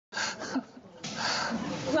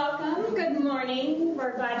Welcome. Good morning.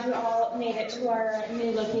 We're glad you all made it to our new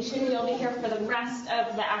location. You'll be here for the rest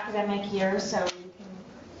of the academic year, so you can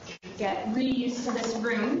get really used to this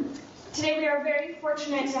room. Today we are very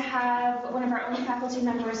fortunate to have one of our own faculty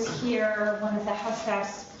members here, one of the house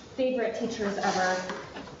staff's favorite teachers ever,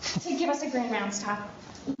 to give us a grand rounds talk.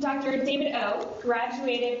 Dr. David O.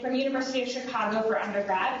 graduated from University of Chicago for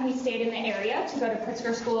undergrad. He stayed in the area to go to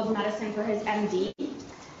Pritzker School of Medicine for his MD,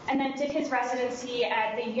 and then did his residency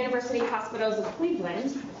at the University Hospitals of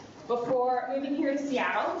Cleveland before moving here to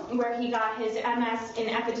Seattle, where he got his MS in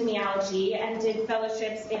epidemiology and did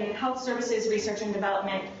fellowships in health services research and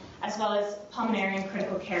development, as well as pulmonary and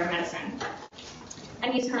critical care medicine.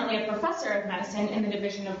 And he's currently a professor of medicine in the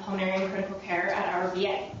Division of Pulmonary and Critical Care at our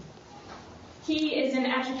VA. He is an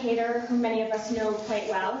educator who many of us know quite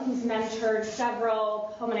well. He's mentored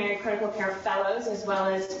several pulmonary critical care fellows as well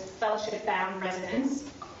as fellowship-bound residents.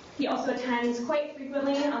 He also attends quite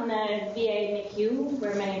frequently on the VA NICU,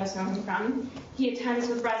 where many of us know him from. He attends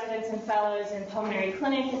with residents and fellows in pulmonary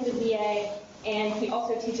clinic at the VA, and he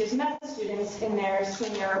also teaches med students in their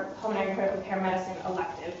senior pulmonary critical care medicine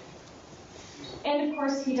elective. And of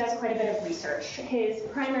course, he does quite a bit of research. His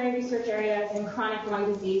primary research area is in chronic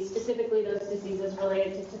lung disease, specifically those diseases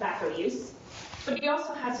related to tobacco use. But he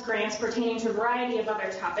also has grants pertaining to a variety of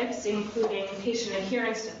other topics, including patient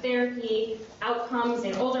adherence to therapy, outcomes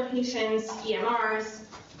in older patients, EMRs,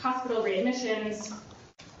 hospital readmissions.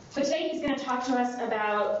 But today he's going to talk to us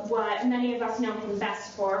about what many of us know him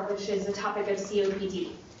best for, which is the topic of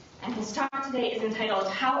COPD. And his talk today is entitled,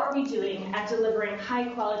 How Are We Doing at Delivering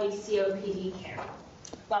High-Quality COPD Care?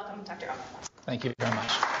 Welcome, Dr. O. Thank you very much.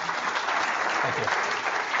 Thank you.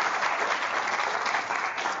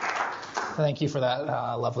 Thank you for that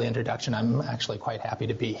lovely introduction. I'm actually quite happy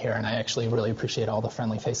to be here, and I actually really appreciate all the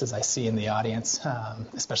friendly faces I see in the audience,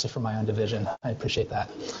 especially from my own division. I appreciate that.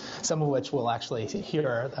 Some of which we'll actually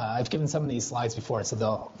hear. I've given some of these slides before, so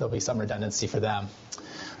there'll be some redundancy for them.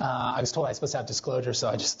 I was told I was supposed to have disclosure, so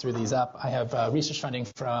I just threw these up. I have research funding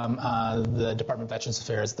from the Department of Veterans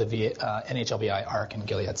Affairs, the NHLBI, ARC, and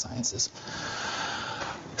Gilead Sciences.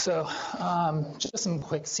 So just some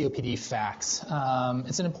quick COPD facts.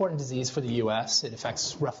 It's an important disease for the U.S. It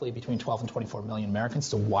affects roughly between 12 and 24 million Americans.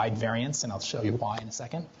 It's a wide variance, and I'll show you why in a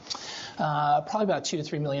second. Probably about 2 to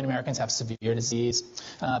 3 million Americans have severe disease.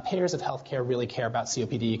 Payers of healthcare really care about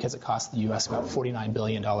COPD because it costs the U.S. about $49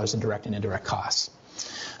 billion in direct and indirect costs.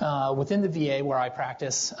 Within the VA where I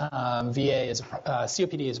practice,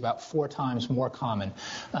 COPD is about 4 times more common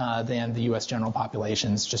than the U.S. general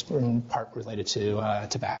populations, just in part related to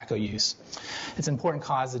tobacco use. It's an important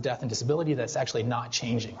cause of death and disability that's actually not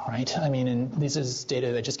changing, right? I mean, and this is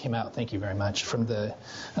data that just came out, thank you very much, from the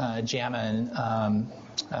JAMA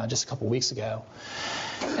just a couple weeks ago.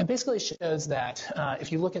 And basically shows that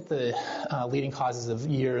if you look at the leading causes of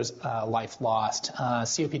years life lost,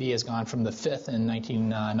 COPD has gone from the 5th in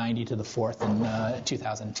 1990 to the 4th in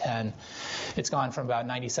 2010. It's gone from about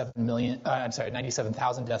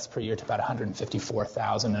 97,000 deaths per year to about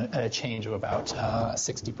 154,000, a change of about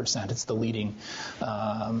 60%. It's the leading,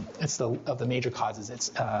 of the major causes,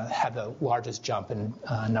 it's had the largest jump in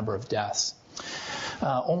number of deaths.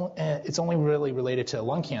 It's only really related to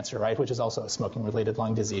lung cancer, right, which is also a smoking-related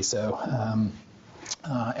lung disease, so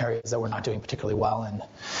areas that we're not doing particularly well in.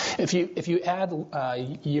 If you add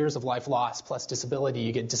years of life lost plus disability,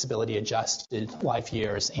 you get disability-adjusted life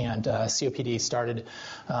years, and COPD started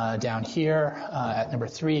down here at number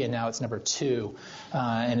 3, and now it's number 2,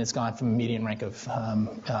 and it's gone from a median rank of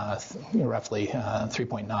roughly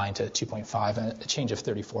 3.9 to 2.5, a change of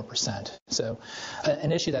 34%. So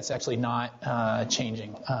an issue that's actually not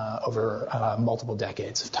changing over multiple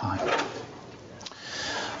decades of time.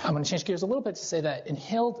 I'm going to change gears a little bit to say that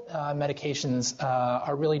inhaled medications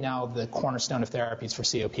are really now the cornerstone of therapies for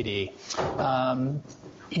COPD.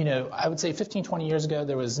 I would say 15, 20 years ago,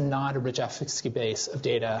 there was not a rich efficacy base of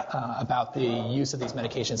data about the use of these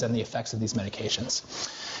medications and the effects of these medications.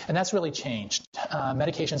 And that's really changed.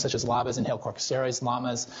 Medications such as LABAs, inhaled corticosteroids,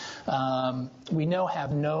 LAMAs, we know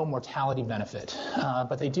have no mortality benefit,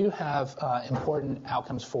 but they do have important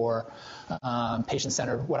outcomes for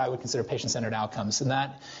patient-centered, what I would consider patient-centered outcomes. And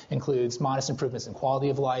that includes modest improvements in quality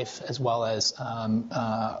of life, as well as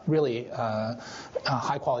really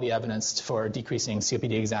high-quality evidence for decreasing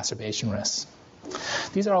COPD exacerbation risks.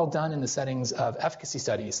 These are all done in the settings of efficacy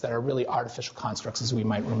studies that are really artificial constructs, as we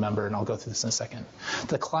might remember, and I'll go through this in a second.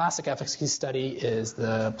 The classic efficacy study is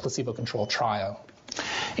the placebo-controlled trial.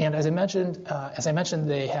 And as I mentioned,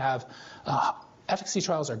 they have efficacy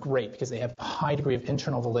trials are great because they have a high degree of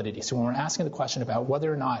internal validity. So when we're asking the question about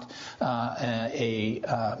whether or not a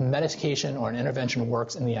medication or an intervention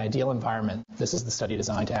works in the ideal environment, this is the study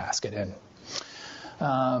designed to ask it in.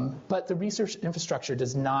 But the research infrastructure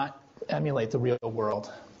does not emulate the real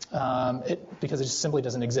world. Because it just simply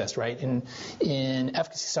doesn't exist, right? In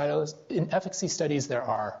efficacy studies, there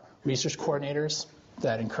are research coordinators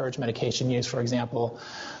that encourage medication use, for example.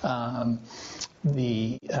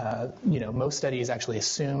 Most studies actually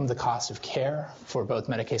assume the cost of care for both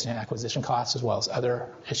medication and acquisition costs as well as other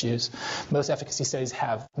issues. Most efficacy studies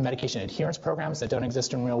have medication adherence programs that don't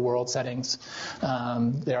exist in real-world settings.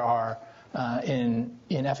 There are in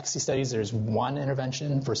efficacy studies, there's one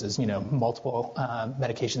intervention versus multiple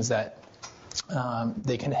medications that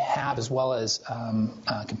they can have, as well as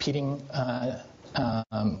competing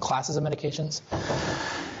classes of medications.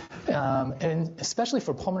 And especially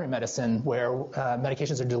for pulmonary medicine, where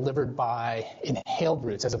medications are delivered by inhaled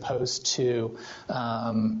routes as opposed to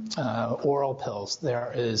oral pills,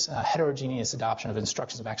 there is a heterogeneous adoption of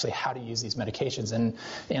instructions of actually how to use these medications. And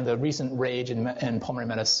the recent rage in pulmonary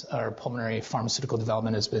medicine or pulmonary pharmaceutical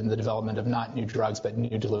development has been the development of not new drugs but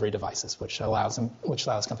new delivery devices, which allows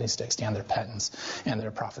companies to extend their patents and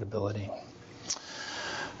their profitability.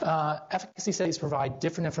 Efficacy studies provide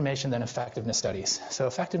different information than effectiveness studies. So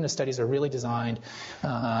effectiveness studies are really designed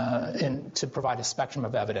to provide a spectrum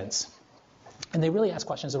of evidence. And they really ask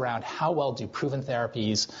questions around how well do proven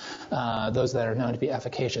therapies, those that are known to be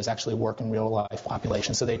efficacious, actually work in real-life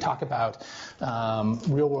populations. So they talk about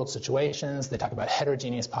real-world situations. They talk about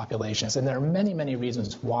heterogeneous populations. And there are many, many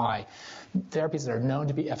reasons why therapies that are known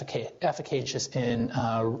to be efficacious in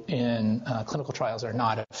clinical trials are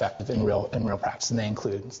not effective in real practice. And they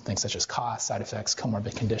include things such as cost, side effects,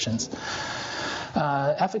 comorbid conditions.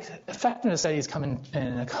 Effectiveness studies come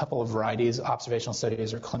in a couple of varieties: observational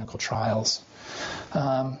studies or clinical trials.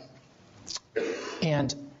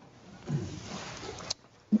 And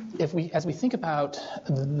as we think about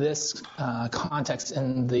this context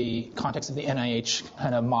in the context of the NIH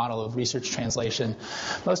kind of model of research translation,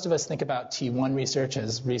 most of us think about T1 research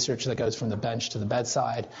as research that goes from the bench to the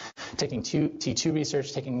bedside, taking T2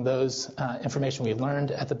 research, taking those information we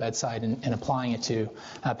learned at the bedside and applying it to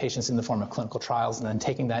patients in the form of clinical trials, and then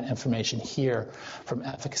taking that information here from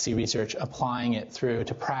efficacy research, applying it through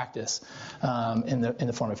to practice in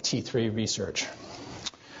the form of T3 research.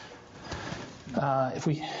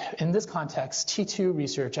 In this context, T2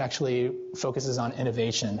 research actually focuses on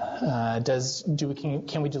innovation.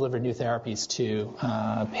 Can we deliver new therapies to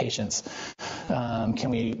patients? Can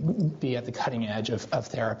we be at the cutting edge of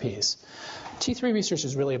therapies? T3 research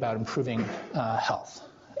is really about improving health.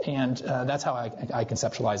 And that's how I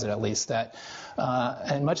conceptualize it, at least.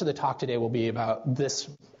 And much of the talk today will be about this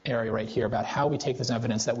area right here, about how we take this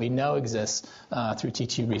evidence that we know exists through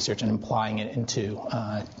T2 research and applying it into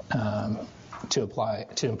to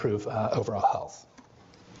improve overall health.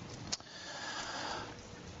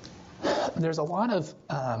 There's a lot of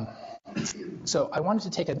so I wanted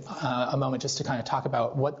to take a moment just to kind of talk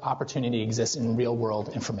about what opportunity exists in real-world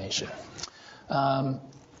information.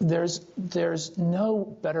 There's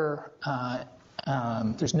no better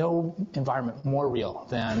there's no environment more real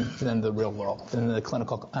than the real world, than the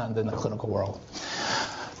clinical world.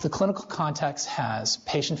 The clinical context has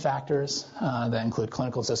patient factors that include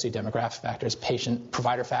clinical and sociodemographic factors,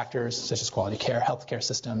 provider factors such as quality care, healthcare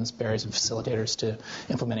systems, barriers and facilitators to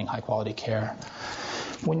implementing high-quality care.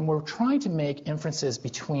 When we're trying to make inferences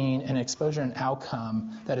between an exposure and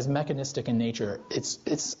outcome that is mechanistic in nature,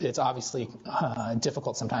 it's obviously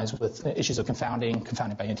difficult sometimes with issues of confounding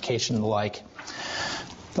by indication and the like.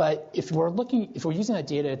 But if we're using that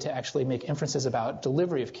data to actually make inferences about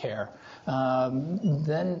delivery of care,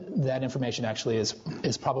 then that information actually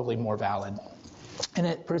is probably more valid. And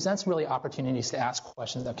it presents really opportunities to ask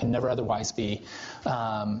questions that can never otherwise be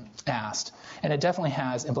asked. And it definitely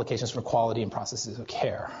has implications for quality and processes of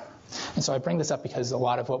care. And so I bring this up because a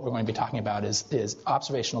lot of what we're going to be talking about is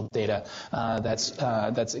observational data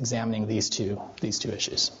that's examining these two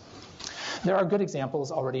issues. There are good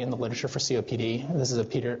examples already in the literature for COPD. This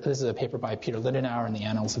is a paper by Peter Lindenauer in the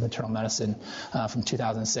Annals of Internal Medicine from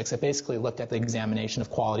 2006 that basically looked at the examination of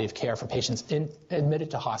quality of care for patients admitted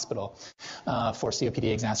to hospital for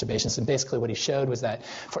COPD exacerbations. And basically what he showed was that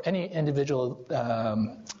for any individual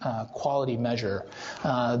quality measure,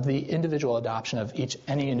 the individual adoption of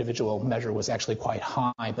any individual measure was actually quite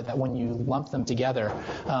high, but that when you lump them together,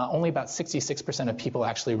 only about 66% of people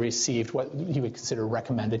actually received what you would consider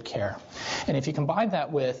recommended care. And if you combine that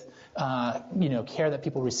with care that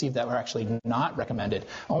people received that were actually not recommended,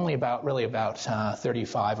 only about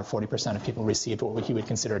 35 or 40% of people received what he would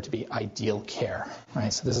consider to be ideal care.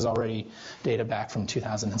 Right? So this is already data back from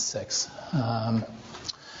 2006.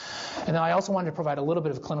 And then I also wanted to provide a little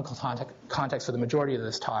bit of clinical context for the majority of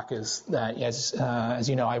this talk. Is that, as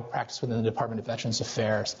you know, I practice within the Department of Veterans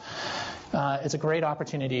Affairs. It's a great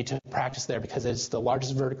opportunity to practice there because it's the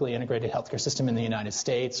largest vertically integrated healthcare system in the United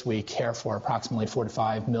States. We care for approximately 4 to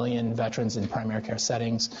 5 million veterans in primary care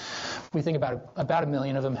settings. We think about 1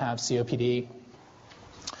 million of them have COPD.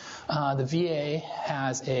 The VA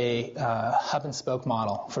has a hub and spoke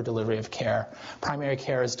model for delivery of care. Primary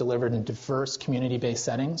care is delivered in diverse community-based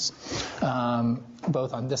settings,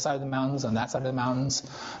 both on this side of the mountains, on that side of the mountains.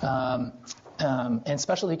 And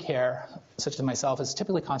specialty care, such as myself, is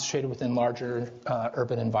typically concentrated within larger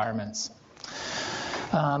urban environments.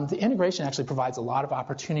 The integration actually provides a lot of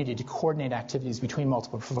opportunity to coordinate activities between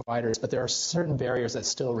multiple providers, but there are certain barriers that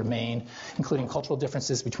still remain, including cultural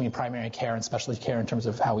differences between primary care and specialty care in terms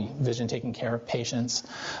of how we envision taking care of patients,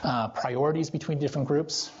 priorities between different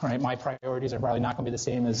groups. Right? My priorities are probably not going to be the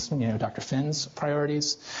same as Dr. Finn's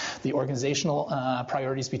priorities. The organizational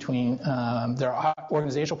priorities between there are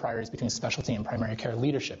organizational priorities between specialty and primary care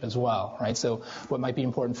leadership as well. Right? So what might be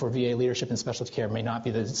important for VA leadership and specialty care may not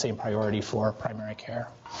be the same priority for primary care.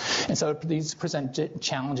 And so these present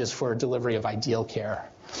challenges for delivery of ideal care.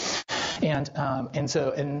 And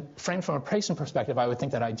framed from a patient perspective, I would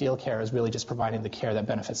think that ideal care is really just providing the care that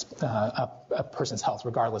benefits a person's health,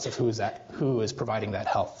 regardless of who is providing that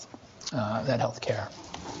health care.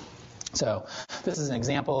 So this is an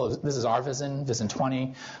example. This is our Vision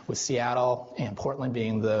 20, with Seattle and Portland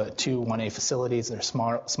being the two 1A facilities. There are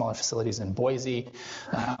smaller facilities in Boise,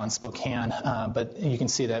 on Spokane, but you can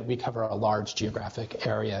see that we cover a large geographic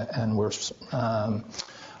area, and we're a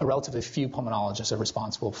relatively few pulmonologists are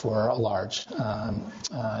responsible for a large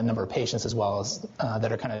number of patients, as well as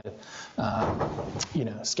that are kind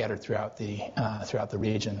of scattered throughout the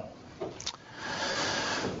region.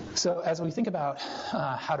 So as we think about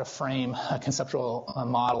how to frame a conceptual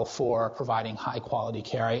model for providing high-quality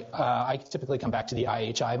care, I typically come back to the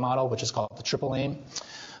IHI model, which is called the triple aim.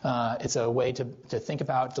 It's a way to think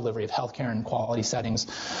about delivery of healthcare in quality settings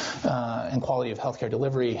and quality of healthcare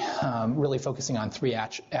delivery, really focusing on three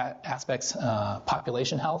aspects: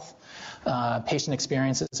 population health, patient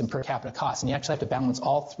experiences, and per capita costs. And you actually have to balance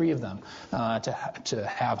all three of them to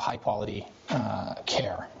have high-quality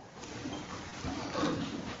care.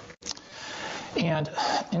 And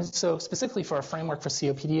so specifically for a framework for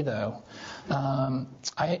COPD, though,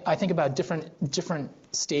 I think about different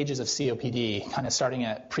stages of COPD, kind of starting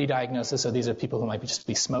at pre-diagnosis. So these are people who might just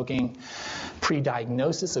be smoking.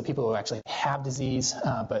 Pre-diagnosis, so people who actually have disease,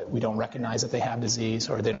 but we don't recognize that they have disease,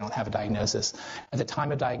 or they don't have a diagnosis. At the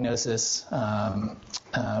time of diagnosis,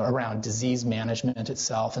 around disease management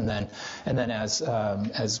itself, and then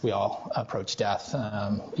as we all approach death,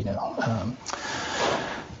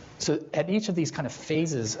 So at each of these kind of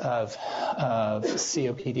phases of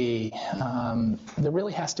COPD, there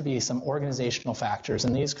really has to be some organizational factors,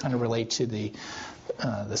 and these kind of relate to the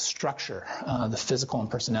structure, the physical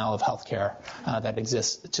and personnel of healthcare that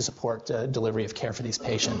exists to support delivery of care for these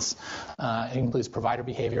patients. It includes provider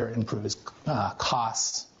behavior, it improves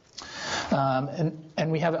costs.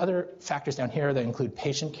 And we have other factors down here that include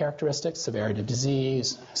patient characteristics, severity of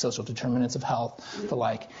disease, social determinants of health, the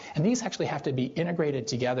like. And these actually have to be integrated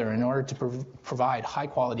together in order to provide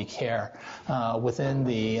high-quality care within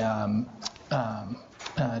the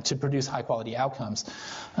to produce high-quality outcomes.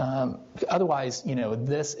 Otherwise,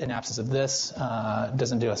 this, in absence of this,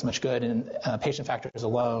 doesn't do us much good. And patient factors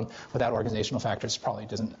alone, without organizational factors, probably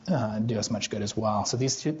doesn't do us much good as well. So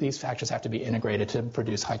these factors have to be integrated to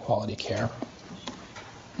produce high-quality care.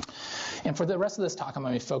 And for the rest of this talk, I'm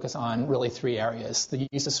going to focus on really three areas: the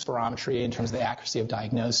use of spirometry in terms of the accuracy of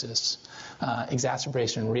diagnosis,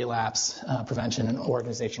 exacerbation and relapse prevention, and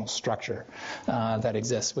organizational structure that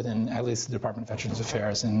exists within at least the Department of Veterans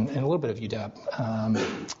Affairs and a little bit of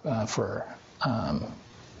UW for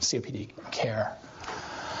COPD care.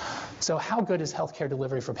 So how good is healthcare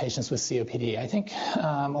delivery for patients with COPD? I think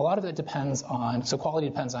a lot of it depends on, so quality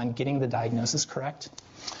depends on getting the diagnosis correct.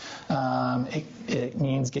 It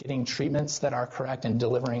means getting treatments that are correct and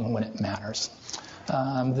delivering when it matters.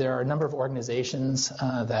 There are a number of organizations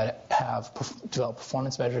that have developed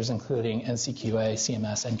performance measures, including NCQA,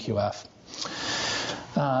 CMS, NQF.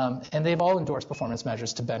 And they've all endorsed performance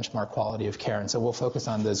measures to benchmark quality of care, and so we'll focus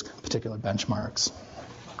on those particular benchmarks.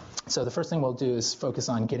 So the first thing we'll do is focus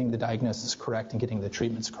on getting the diagnosis correct and getting the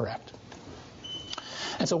treatments correct.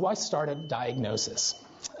 And so why start at diagnosis?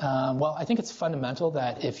 Well, I think it's fundamental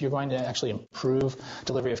that if you're going to actually improve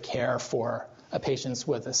delivery of care for patients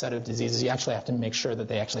with a set of diseases, you actually have to make sure that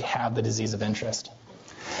they actually have the disease of interest.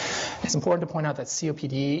 It's important to point out that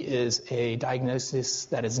COPD is a diagnosis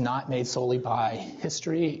that is not made solely by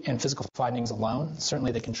history and physical findings alone.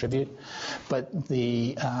 Certainly they contribute, but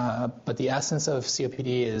the essence of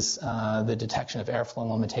COPD is the detection of airflow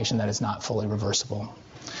limitation that is not fully reversible.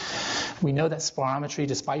 We know that spirometry,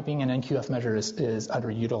 despite being an NQF measure, is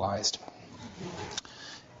underutilized.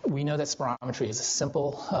 We know that spirometry is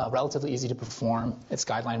simple, relatively easy to perform. It's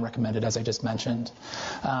guideline recommended, as I just mentioned.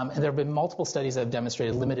 And there have been multiple studies that have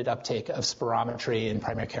demonstrated limited uptake of spirometry in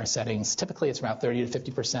primary care settings. Typically, it's about 30 to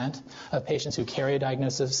 50% of patients who carry a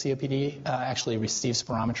diagnosis of COPD actually receive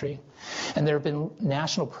spirometry. And there have been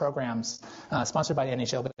national programs sponsored by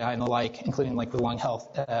NHLBI and the like, including like the Lung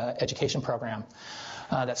Health Education Program,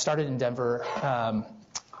 that started in Denver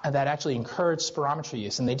that actually encouraged spirometry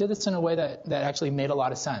use. And they did this in a way that actually made a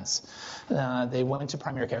lot of sense. They went to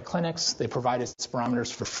primary care clinics. They provided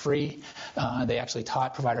spirometers for free. They actually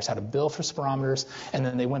taught providers how to bill for spirometers. And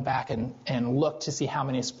then they went back and looked to see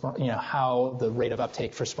how the rate of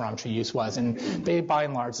uptake for spirometry use was. And they, by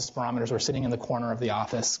and large, the spirometers were sitting in the corner of the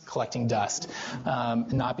office collecting dust,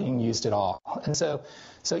 not being used at all. And so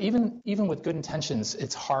even with good intentions,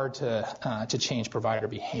 it's hard to change provider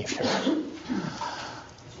behavior.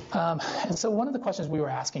 And so one of the questions we were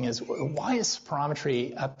asking is, why is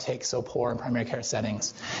spirometry uptake so poor in primary care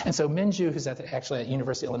settings? And so Minju, who's actually at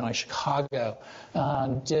University of Illinois Chicago,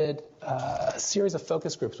 did a series of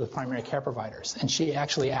focus groups with primary care providers. And she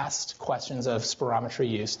actually asked questions of spirometry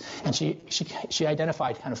use. And she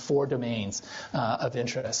identified kind of 4 domains of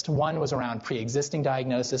interest. One was around pre-existing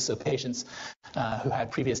diagnosis, so patients who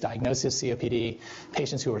had previous diagnosis of COPD,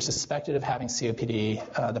 patients who were suspected of having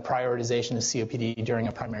COPD, the prioritization of COPD during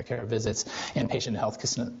a primary care visits, and patient health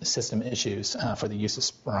system issues for the use of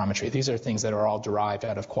spirometry. These are things that are all derived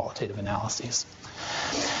out of qualitative analyses.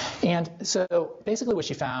 And so basically what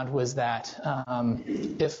she found was that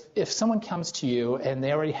if someone comes to you and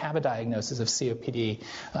they already have a diagnosis of COPD,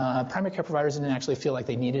 primary care providers didn't actually feel like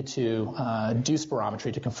they needed to do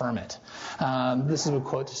spirometry to confirm it. This is a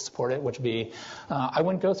quote to support it, which would be, I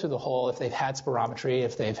wouldn't go through the whole if they've had spirometry,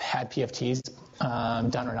 if they've had PFTs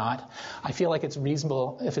done or not. I feel like it's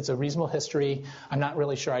reasonable. If it's a reasonable history, I'm not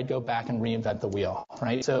really sure I'd go back and reinvent the wheel,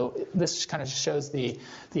 right? So this kind of shows the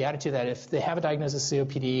attitude that if they have a diagnosis of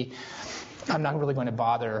COPD, I'm not really going to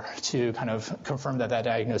bother to kind of confirm that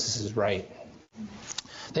diagnosis is right.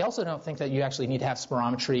 They also don't think that you actually need to have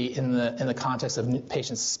spirometry in the context of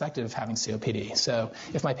patients suspected of having COPD. So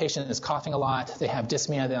if my patient is coughing a lot, they have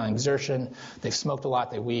dyspnea, they're on exertion, they've smoked a lot,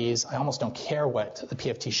 they wheeze, I almost don't care what the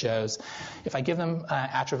PFT shows. If I give them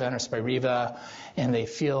Atrovent or Spiriva and they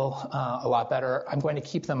feel a lot better, I'm going to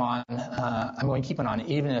keep them on. I'm going to keep it on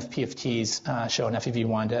even if PFTs show an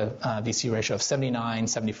FEV1 to VC ratio of 79,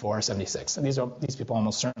 74, 76. And these people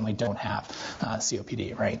almost certainly don't have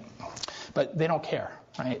COPD, right? But they don't care,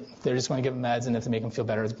 right? They're just going to give them meds, and if they make them feel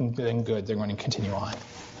better, then good, they're going to continue on.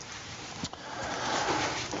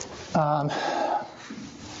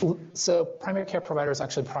 So primary care providers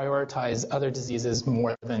actually prioritize other diseases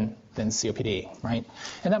more than COPD, right?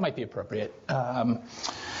 And that might be appropriate.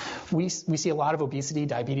 We see a lot of obesity,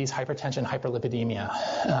 diabetes, hypertension,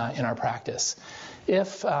 hyperlipidemia in our practice.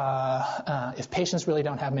 If patients really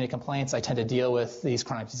don't have many complaints, I tend to deal with these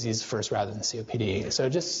chronic diseases first rather than COPD. So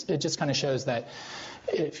it just kind of shows that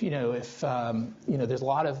if there's a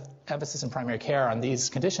lot of emphasis in primary care on these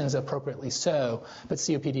conditions, appropriately so, but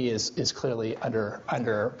COPD is clearly under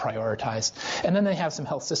prioritized. And then they have some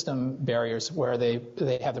health system barriers where they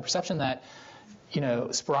have the perception that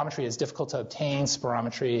spirometry is difficult to obtain.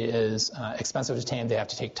 Spirometry is expensive to obtain. They have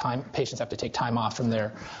to take time. Patients have to take time off from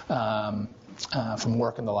their from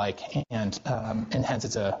work and the like, and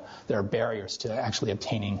hence there are barriers to actually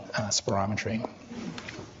obtaining spirometry.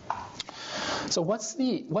 So what's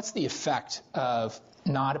the effect of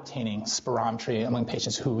not obtaining spirometry among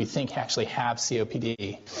patients who we think actually have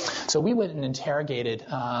COPD? So we went and interrogated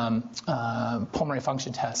pulmonary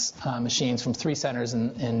function test machines from 3 centers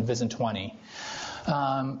in VISN 20.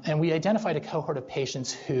 And we identified a cohort of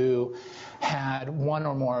patients who had one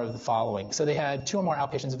or more of the following. So they had 2 or more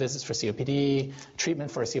outpatient visits for COPD, treatment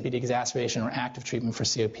for a COPD exacerbation, or active treatment for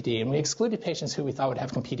COPD. And we excluded patients who we thought would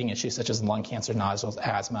have competing issues such as lung cancer, nodules,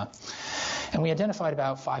 asthma. And we identified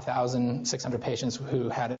about 5,600 patients who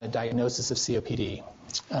had a diagnosis of COPD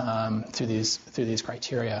through these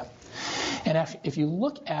criteria. And if you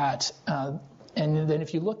look at And then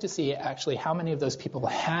if you look to see actually how many of those people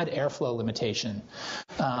had airflow limitation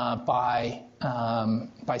by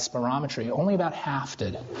spirometry, only about half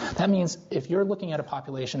did. That means if you're looking at a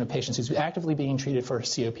population of patients who's actively being treated for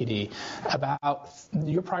COPD, about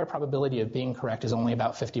your prior probability of being correct is only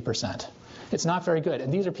about 50%. It's not very good.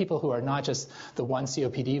 And these are people who are not just the one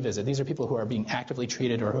COPD visit. These are people who are being actively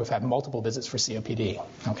treated or who have had multiple visits for COPD.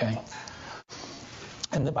 Okay.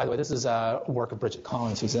 And by the way, this is work of Bridget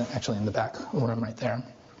Collins, who's actually in the back room right there.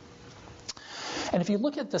 And if you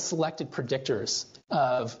look at the selected predictors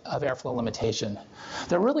of airflow limitation,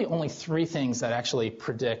 there are really only three things that actually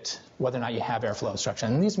predict whether or not you have airflow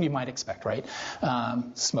obstruction. And these you might expect, right?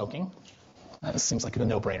 Smoking. That seems like a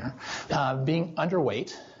no-brainer. Being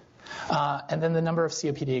underweight. And then the number of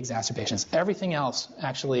COPD exacerbations. Everything else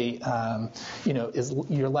actually, is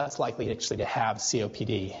you're less likely actually to have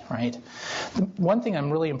COPD, right? The one thing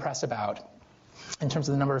I'm really impressed about in terms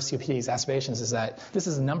of the number of COPD exacerbations is that this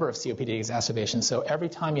is the number of COPD exacerbations. So every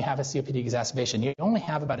time you have a COPD exacerbation, you only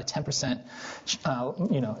have about a 10%,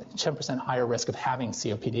 10% higher risk of having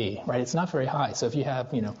COPD, right? It's not very high. So if you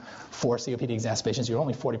have, 4 COPD exacerbations, you're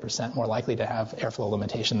only 40% more likely to have airflow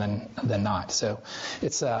limitation than not. So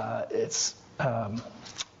the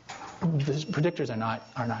predictors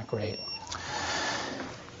are not great.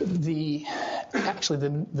 The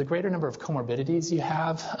greater number of comorbidities you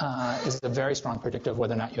have is a very strong predictor of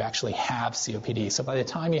whether or not you actually have COPD. So by the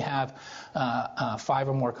time you have 5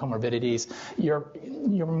 or more comorbidities, you're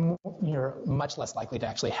much less likely to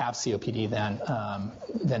actually have COPD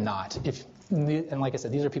than not. And like I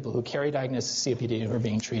said, these are people who carry diagnosis of COPD who are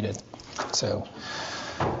being treated. So.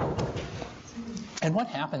 And what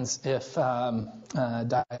happens if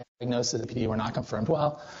diagnosis of COPD were not confirmed?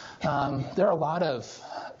 Well, there are a lot of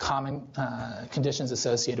common conditions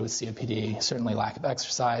associated with COPD, certainly lack of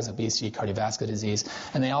exercise, obesity, cardiovascular disease,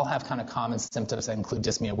 and they all have kind of common symptoms that include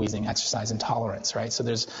dyspnea, wheezing, exercise intolerance, right? So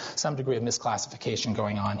there's some degree of misclassification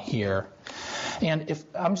going on here. And if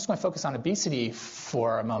I'm just going to focus on obesity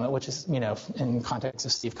for a moment, which is, in context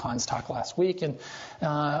of Steve Kahn's talk last week, and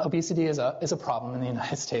obesity is a problem in the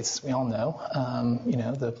United States, we all know.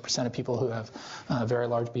 The percent of people who have very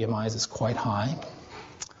large BMIs is quite high.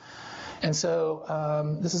 And so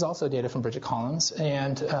this is also data from Bridget Collins,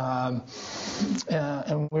 and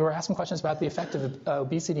we were asking questions about the effect of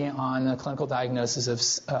obesity on the clinical diagnosis of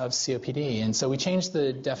COPD. And so we changed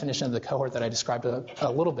the definition of the cohort that I described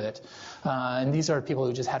a little bit. And these are people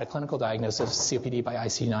who just had a clinical diagnosis of COPD by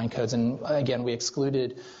ICD-9 codes. And again, we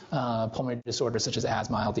excluded pulmonary disorders such as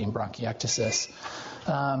asthma, LD, bronchiectasis.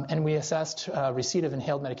 And we assessed receipt of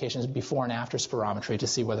inhaled medications before and after spirometry to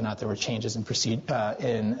see whether or not there were changes in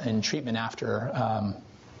treatment after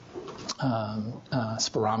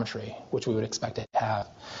spirometry, which we would expect to have.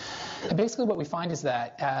 And basically what we find is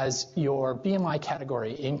that as your BMI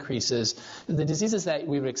category increases, the diseases that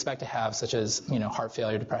we would expect to have, such as heart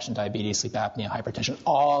failure, depression, diabetes, sleep apnea, hypertension,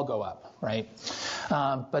 all go up, right?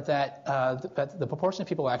 But the proportion of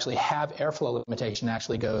people who actually have airflow limitation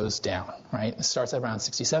actually goes down, right? It starts at around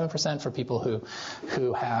 67% for people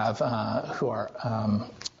who are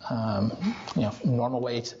normal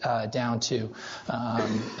weight, down to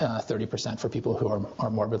 30% for people who are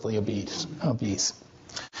morbidly obese.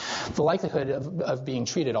 The likelihood of being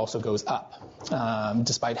treated also goes up,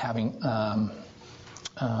 despite having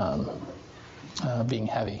being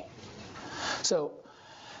heavy. So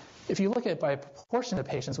if you look at by proportion of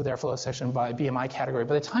patients with airflow obstruction by BMI category,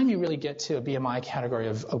 by the time you really get to a BMI category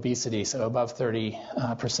of obesity, so above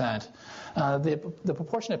 30%, the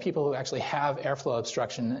proportion of people who actually have airflow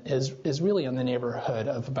obstruction is really in the neighborhood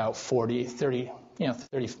of about 30,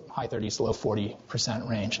 high 30s to low 40%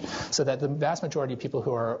 range. So that the vast majority of people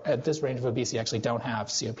who are at this range of obesity actually don't have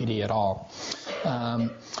COPD at all.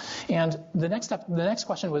 And the next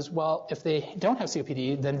question was, well, if they don't have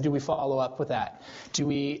COPD, then do we follow up with that? Do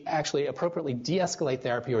we actually appropriately de-escalate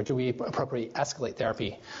therapy, or do we appropriately escalate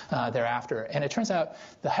therapy thereafter? And it turns out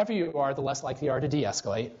the heavier you are, the less likely you are to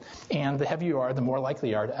de-escalate, and the heavier you are, the more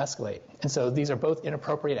likely you are to escalate. And so these are both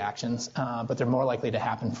inappropriate actions, but they're more likely to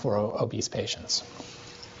happen for obese patients.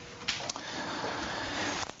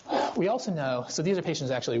 We also know, so these are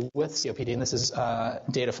patients actually with COPD, and this is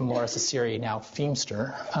data from Laura Cecere, now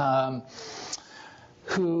Feemster,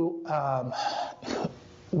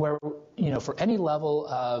 where, for any level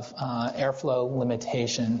of airflow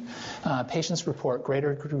limitation, patients report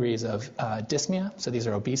greater degrees of dyspnea. So these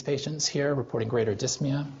are obese patients here reporting greater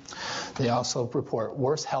dyspnea. They also report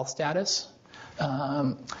worse health status.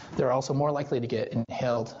 They're also more likely to get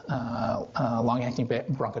inhaled long-acting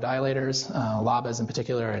bronchodilators, LABAs in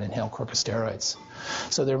particular, and inhaled corticosteroids.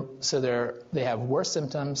 So they have worse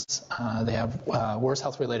symptoms, they have worse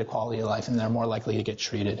health-related quality of life, and they're more likely to get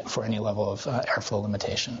treated for any level of airflow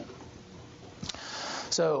limitation.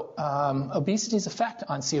 So obesity's effect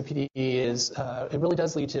on COPD is it really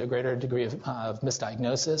does lead to a greater degree of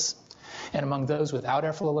misdiagnosis. And among those without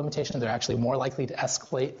airflow limitation, they're actually more likely to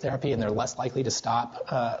escalate therapy, and they're less likely to stop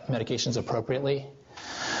medications appropriately.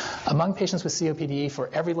 Among patients with COPD, for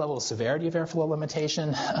every level of severity of airflow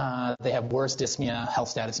limitation, they have worse dyspnea, health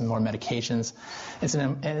status, and more medications. It's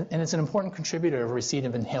an important contributor of receipt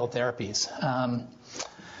of inhaled therapies.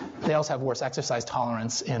 They also have worse exercise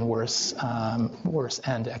tolerance and worse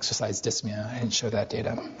end exercise dyspnea, and show that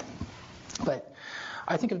data. But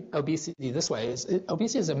I think of obesity this way: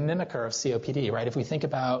 obesity is a mimicker of COPD, right? If we think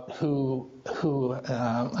about who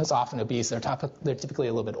is often obese, they're typically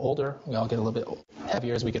a little bit older. We all get a little bit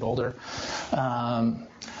heavier as we get older.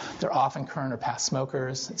 They're often current or past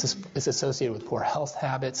smokers. It's associated with poor health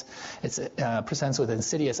habits. It presents with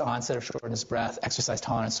insidious onset of shortness of breath, exercise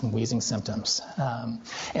tolerance, and wheezing symptoms.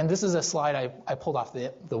 And this is a slide I pulled off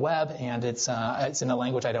the web, and it's in a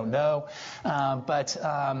language I don't know. But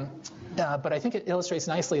I think it illustrates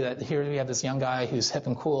nicely that here we have this young guy who's hip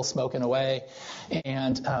and cool, smoking away,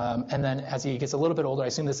 and then as he gets a little bit older, I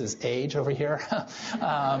assume this is age over here.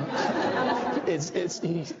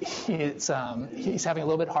 He's having a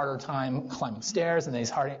little bit harder time climbing stairs, and then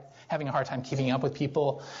he's having a hard time keeping up with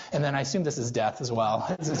people. And then I assume this is death as well.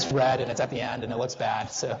 It's red, and it's at the end, and it looks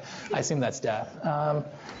bad, so I assume that's death.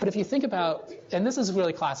 But if you think about, and this is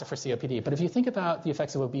really classic for COPD, but if you think about the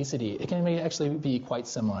effects of obesity, it can actually be quite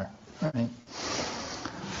similar. Right?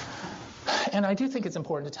 And I do think it's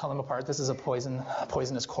important to tell them apart. This is a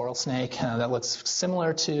poisonous coral snake that looks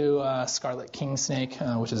similar to scarlet king snake,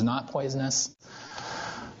 which is not poisonous.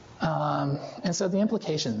 And so the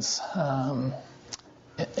implications.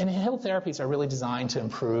 Inhaled therapies are really designed to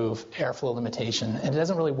improve airflow limitation, and it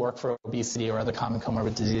doesn't really work for obesity or other common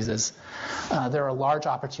comorbid diseases. There are large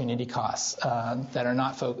opportunity costs that are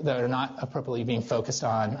not appropriately being focused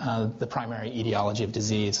on the primary etiology of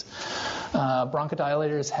disease.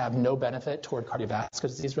 Bronchodilators have no benefit toward cardiovascular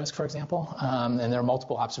disease risk, for example, and there are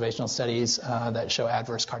multiple observational studies that show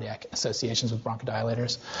adverse cardiac associations with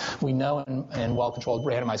bronchodilators. We know in well-controlled,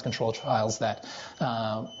 randomized controlled trials that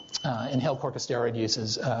inhaled corticosteroid use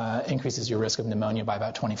increases your risk of pneumonia by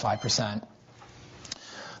about 25%.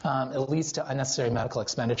 It leads to unnecessary medical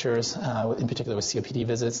expenditures, in particular with COPD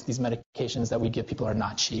visits. These medications that we give people are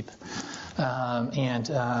not cheap.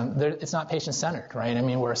 It's not patient-centered, right? I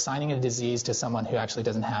mean, we're assigning a disease to someone who actually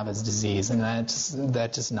doesn't have his disease, and that's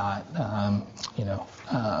just not,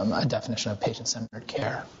 a definition of patient-centered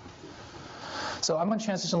care. So I'm going to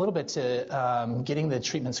transition a little bit to getting the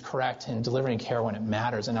treatments correct and delivering care when it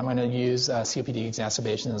matters, and I'm going to use COPD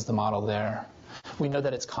exacerbation as the model there. We know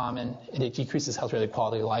that it's common. It decreases health-related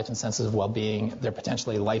quality of life and senses of well-being. They're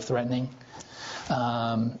potentially life-threatening.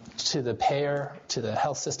 To the payer, to the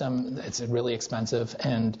health system, it's really expensive,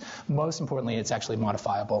 and most importantly, it's actually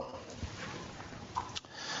modifiable.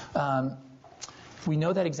 We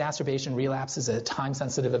know that exacerbation relapse is a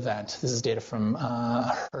time-sensitive event. This is data from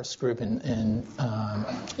Hurst's group in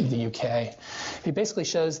the UK. It basically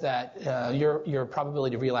shows that your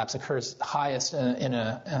probability of relapse occurs highest in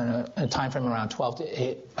a time frame around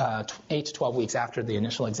 8 to 12 weeks after the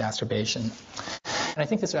initial exacerbation. And I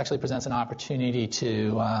think this actually presents an opportunity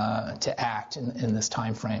to act in this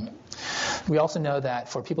time frame. We also know that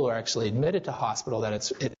for people who are actually admitted to hospital that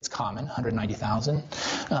it's common, 190,000,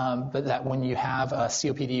 but that when you have a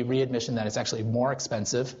COPD readmission that is actually more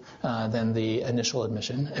expensive than the initial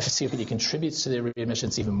admission. If COPD contributes to the readmission,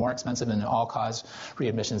 it's even more expensive, and all-cause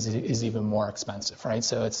readmissions is even more expensive, right?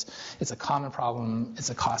 So it's a common problem, it's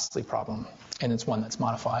a costly problem, and it's one that's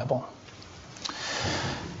modifiable.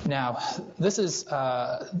 Now, this is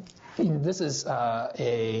a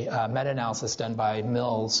meta-analysis done by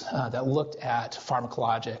Mills that looked at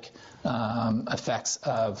pharmacologic effects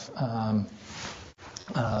of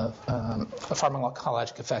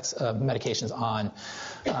medications on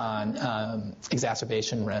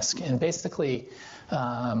exacerbation risk, and basically.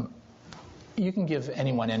 You can give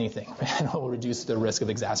anyone anything, and it will reduce the risk of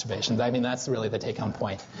exacerbations. I mean, that's really the take-home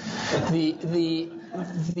point.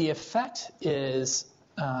 The effect is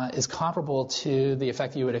comparable to the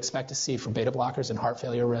effect you would expect to see for beta blockers in heart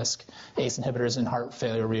failure risk, ACE inhibitors in heart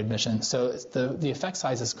failure readmission. So the effect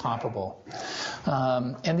size is comparable.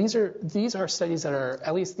 And these are studies that are,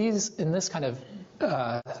 at least these in this kind of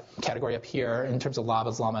category up here in terms of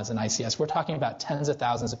LABAs, LAMAs, and ICS, we're talking about tens of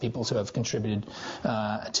thousands of people who have contributed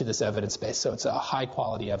to this evidence base. So it's a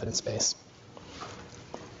high-quality evidence base.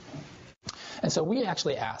 And so we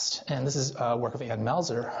actually asked, and this is work of Ann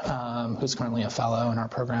Melzer, who's currently a fellow in our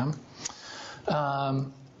program,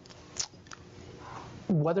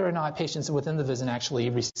 whether or not patients within the VISN actually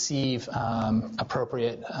receive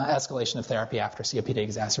appropriate escalation of therapy after COPD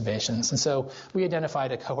exacerbations. And so we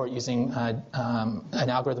identified a cohort using an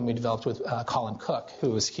algorithm we developed with Colin Cook,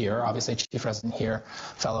 who was here, obviously chief resident here,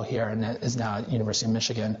 fellow here, and is now at University of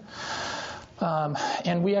Michigan.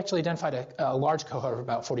 And we actually identified a large cohort of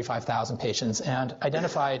about 45,000 patients and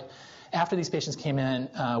identified after these patients came in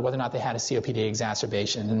whether or not they had a COPD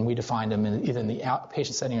exacerbation, and we defined them in either in the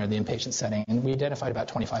outpatient setting or the inpatient setting, and we identified about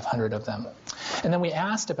 2,500 of them. And then we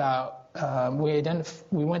asked about, we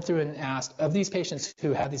went through and asked, of these patients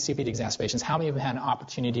who had these COPD exacerbations, how many of them had an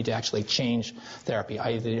opportunity to actually change therapy,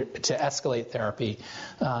 either to escalate therapy,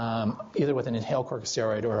 either with an inhaled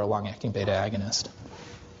corticosteroid or a long-acting beta agonist.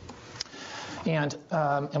 And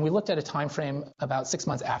we looked at a time frame about 6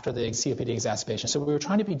 months after the COPD exacerbation. So we were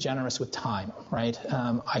trying to be generous with time, right?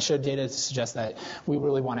 I showed data to suggest that we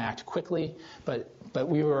really want to act quickly, but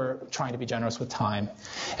we were trying to be generous with time.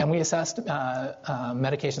 And we assessed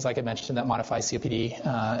medications, like I mentioned, that modify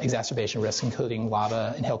COPD exacerbation risk, including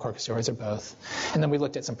LABA, inhaled corticosteroids, or both. And then we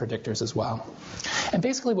looked at some predictors as well. And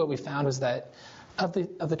basically what we found was that of the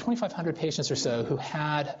 2,500 patients or so who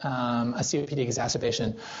had a COPD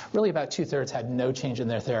exacerbation, really about 2/3 had no change in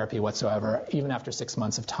their therapy whatsoever, even after 6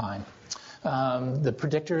 months of time. The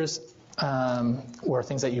predictors were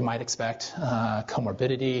things that you might expect.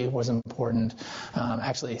 Comorbidity was important.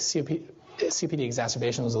 Actually, COPD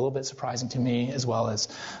exacerbation was a little bit surprising to me, as well as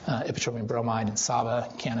ipratropium bromide and SABA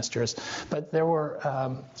canisters. But there were,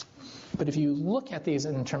 but if you look at these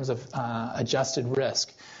in terms of adjusted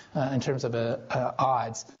risk, in terms of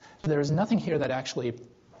odds, there's nothing here that actually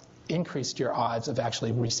increased your odds of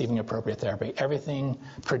actually receiving appropriate therapy. Everything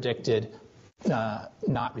predicted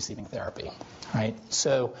not receiving therapy, right?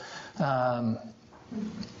 So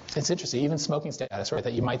it's interesting, even smoking status, right,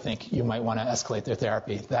 that you might think you might want to escalate their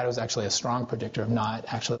therapy, that was actually a strong predictor of not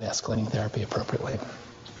actually escalating therapy appropriately.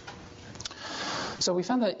 So we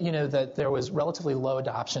found that, that there was relatively low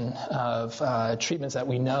adoption of treatments that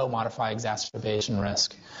we know modify exacerbation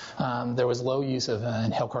risk. There was low use of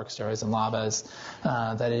inhaled corticosteroids and LABAs.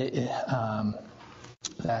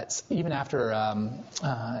 That even after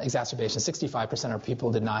exacerbation, 65% of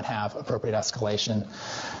people did not have appropriate escalation.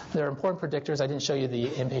 There are important predictors. I didn't show you the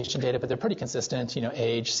inpatient data, but they're pretty consistent.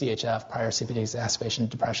 Age, CHF, prior COPD exacerbation,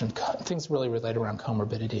 depression, things really related around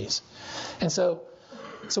comorbidities. And so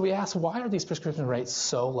we asked, why are these prescription rates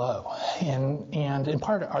so low? And in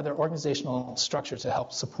part, are there organizational structures to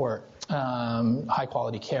help support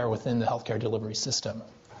high-quality care within the healthcare delivery system?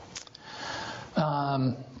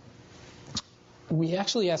 We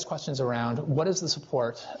actually asked questions around what is the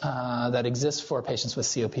support that exists for patients with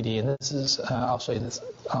COPD, and this is, I'll show you this,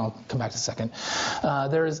 I'll come back to a second.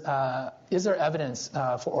 Is there evidence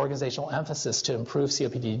for organizational emphasis to improve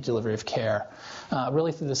COPD delivery of care,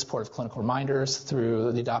 really through the support of clinical reminders,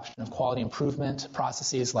 through the adoption of quality improvement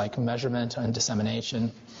processes like measurement and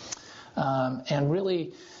dissemination, and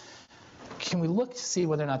really, can we look to see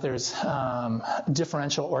whether or not there's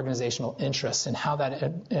differential organizational interest and how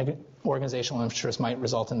that organizational interest might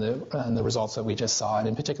result in the results that we just saw? And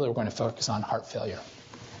in particular, we're going to focus on heart failure.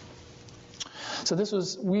 So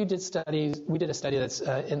we did a study that's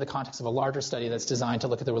in the context of a larger study that's designed to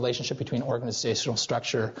look at the relationship between organizational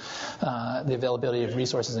structure, the availability of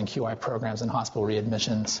resources and QI programs, and hospital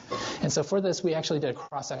readmissions. And so for this, we actually did a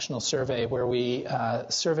cross-sectional survey where we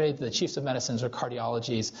surveyed the chiefs of medicines or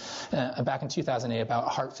cardiologies back in 2008 about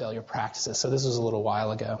heart failure practices. So this was a little while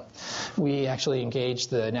ago. We actually engaged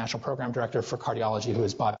the national program director for cardiology, who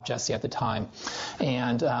was Bob Jesse at the time,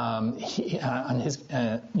 and under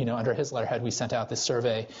his letterhead, we sent out this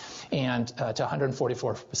survey and to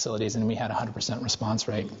 144 facilities, and we had a 100% response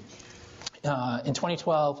rate. In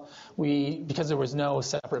 2012, because there was no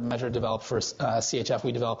separate measure developed for CHF,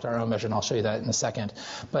 we developed our own measure, and I'll show you that in a second.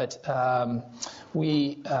 But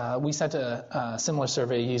we sent a similar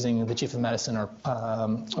survey using the chief of medicine or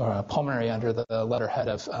Pulmonary under the letterhead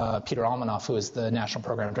of Peter Almanoff, who is the national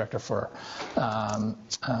program director for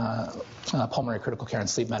pulmonary critical care and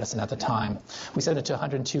sleep medicine at the time. We sent it to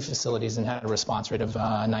 102 facilities and had a response rate of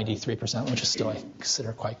 93%, which is still, I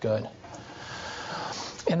consider, quite good.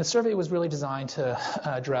 And the survey was really designed to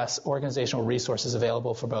address organizational resources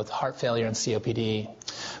available for both heart failure and COPD.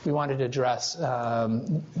 We wanted to address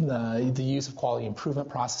the use of quality improvement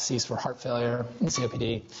processes for heart failure and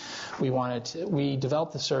COPD. We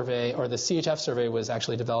developed the survey, or the CHF survey was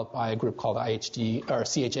actually developed by a group called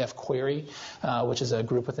CHF Query, which is a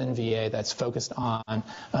group within VA that's focused on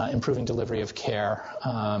improving delivery of care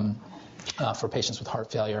for patients with heart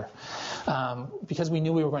failure. Because we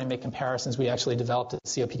knew we were going to make comparisons, we actually developed a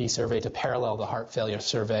COPD survey to parallel the heart failure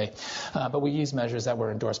survey, but we used measures that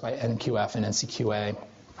were endorsed by NQF and NCQA.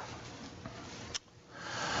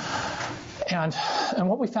 And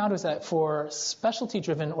what we found was that for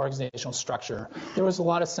specialty-driven organizational structure, there was a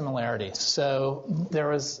lot of similarities. So there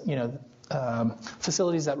was,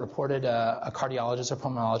 facilities that reported a cardiologist or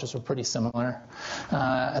pulmonologist were pretty similar.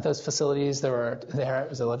 At those facilities, there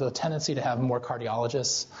was a little tendency to have more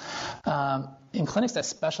cardiologists. In clinics that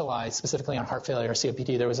specialize specifically on heart failure or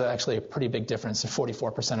COPD, there was actually a pretty big difference.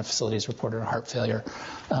 44% of facilities reported a heart failure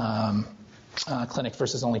clinic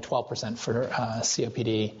versus only 12% for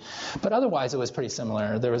COPD. But otherwise, it was pretty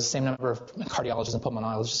similar. There was the same number of cardiologists and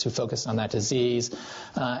pulmonologists who focused on that disease.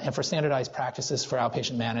 And for standardized practices for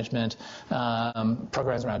outpatient management,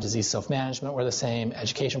 programs around disease self-management were the same,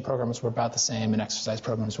 education programs were about the same, and exercise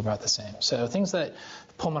programs were about the same. So things that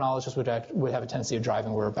pulmonologists would have a tendency of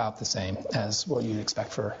driving were about the same as what you'd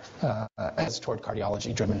expect for as toward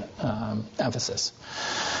cardiology-driven emphasis.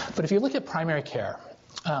 But if you look at primary care,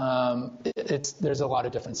 there's a lot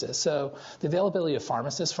of differences. So the availability of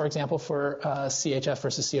pharmacists, for example, for CHF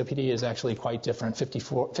versus COPD is actually quite different.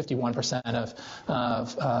 51%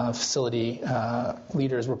 of facility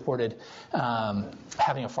leaders reported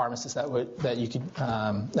having a pharmacist that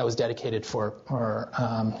was dedicated for or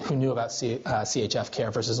who knew about CHF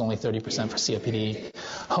care versus only 30% for COPD.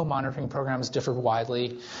 Home monitoring programs differed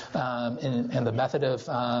widely, and the method of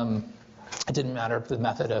it didn't matter the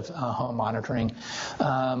method of home monitoring.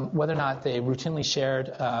 Whether or not they routinely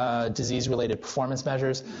shared disease-related performance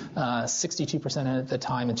measures, 62% at the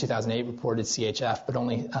time in 2008 reported CHF, but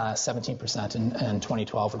only 17% in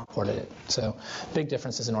 2012 reported it. So big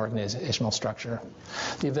differences in organizational structure.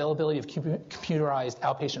 The availability of computerized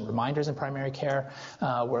outpatient reminders in primary care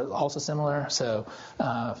were also similar. So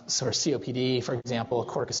for COPD, for example,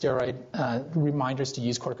 corticosteroid reminders to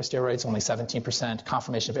use corticosteroids, only 17%.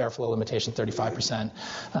 Confirmation of airflow limitation, 35%,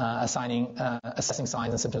 assessing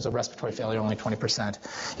signs and symptoms of respiratory failure, only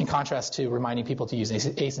 20%. In contrast to reminding people to use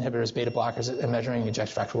ACE inhibitors, beta blockers, and measuring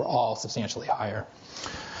ejection fraction were all substantially higher.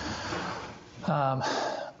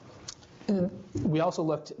 We also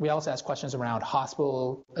asked questions around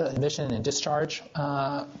hospital admission and discharge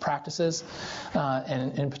practices,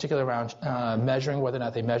 and in particular around measuring whether or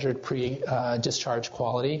not they measured pre-discharge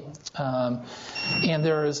quality. And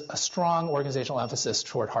there is a strong organizational emphasis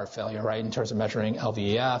toward heart failure, right, in terms of measuring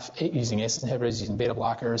LVEF, using ACE inhibitors, using beta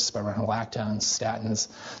blockers, spironolactones, statins,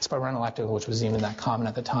 spironolactone, which was even that common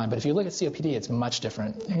at the time. But if you look at COPD, it's much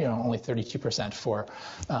different. Only 32% for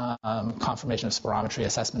confirmation of spirometry,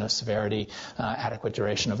 assessment of severity, adequate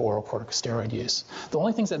duration of oral corticosteroid use. The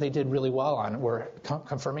only things that they did really well on were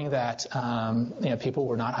confirming that people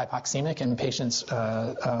were not hypoxemic and patients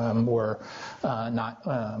were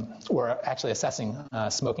actually assessing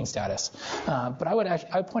smoking status. But I would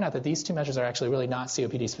point out that these two measures are actually really not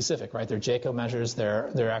COPD specific, right? They're JACO measures.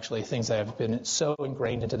 They're actually things that have been so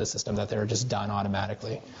ingrained into the system that they're just done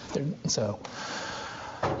automatically.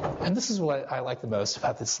 And this is what I like the most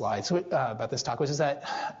about this slide, about this talk, which is that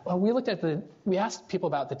we asked people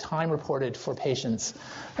about the time reported for patients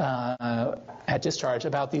at discharge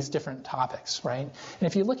about these different topics, right? And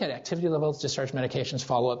if you look at activity levels, discharge medications,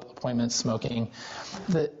 follow-up appointments, smoking,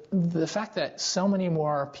 the fact that so many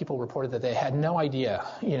more people reported that they had no idea,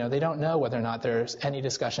 they don't know whether or not there's any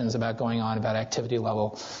discussions about going on about activity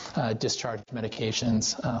level, discharge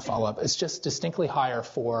medications, follow-up. It's just distinctly higher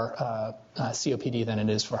for COPD than it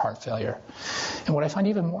is for heart failure. And what I find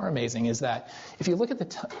even more amazing is that if you look at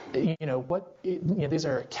these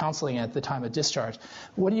are counseling at the time of discharge.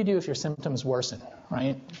 What do you do if your symptoms worsen,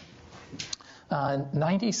 right?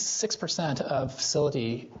 96% of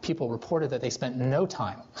facility people reported that they spent no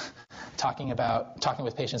time talking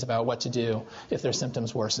with patients about what to do if their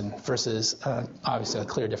symptoms worsen versus obviously a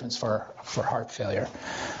clear difference for heart failure.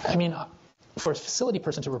 I mean, for a facility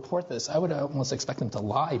person to report this, I would almost expect them to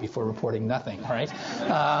lie before reporting nothing, right?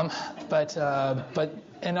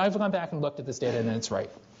 And I've gone back and looked at this data, and it's right.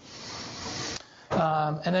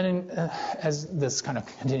 And then as this kind of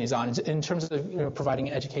continues on, in terms of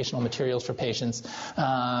providing educational materials for patients,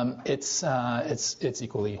 it's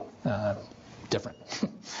equally different.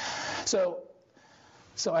 So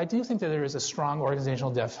So I do think that there is a strong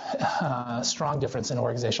strong difference in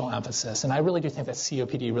organizational emphasis, and I really do think that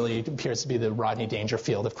COPD really appears to be the Rodney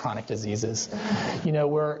Dangerfield of chronic diseases.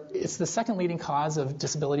 It's the second leading cause of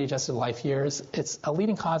disability-adjusted life years. It's a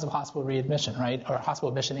leading cause of hospital readmission, right, or hospital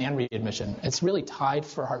admission and readmission. It's really tied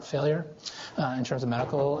for heart failure in terms of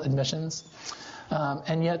medical admissions.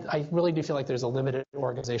 And yet, I really do feel like there's a limited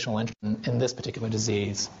organizational interest in this particular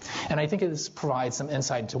disease. And I think it provides some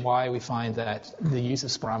insight into why we find that the use of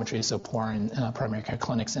spirometry is so poor in primary care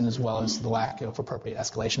clinics, and as well as the lack of appropriate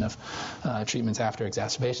escalation of treatments after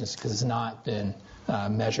exacerbations, because it's not been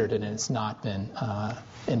measured and it's not been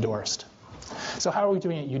endorsed. So how are we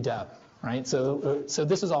doing at UW? Right, so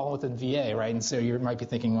this is all within VA, right? And so you might be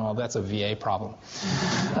thinking, well, that's a VA problem.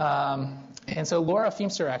 And so Laura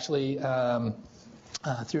Feimster actually,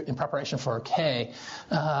 in preparation for her K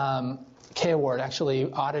Award,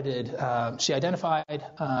 actually audited, she identified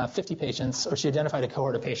 50 patients, or she identified a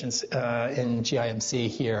cohort of patients in GIMC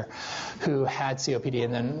here who had COPD,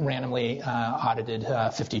 and then randomly audited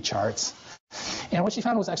 50 charts. And what she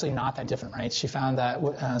found was actually not that different, right? She found that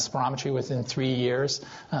spirometry within 3 years,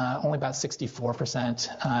 only about 64%.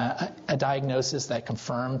 A diagnosis that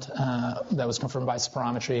was confirmed by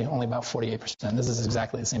spirometry, only about 48%. This is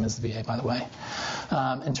exactly the same as the VA, by the way.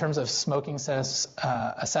 In terms of smoking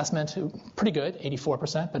assessment, pretty good,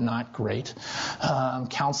 84%, but not great.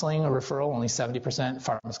 Counseling or referral, only 70%.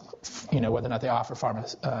 Whether or not they offer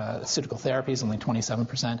pharmaceutical therapies, only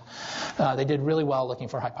 27%. They did really well looking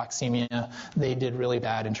for hypoxemia. They did really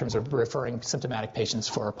bad in terms of referring symptomatic patients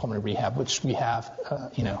for pulmonary rehab, which we have,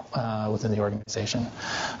 within the organization.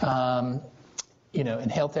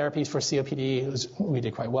 Inhaled therapies for COPD, we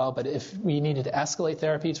did quite well. But if we needed to escalate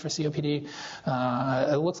therapies for COPD,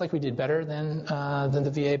 it looks like we did better than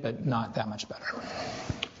the VA, but not that much better.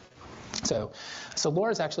 So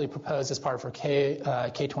Laura's actually proposed as part of her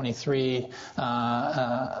K23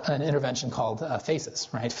 an intervention called FACES,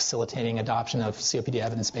 right, facilitating adoption of COPD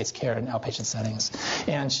evidence-based care in outpatient settings.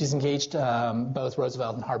 And she's engaged both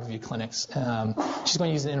Roosevelt and Harborview clinics. She's going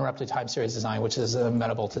to use an interrupted time series design, which is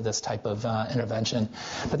amenable to this type of intervention.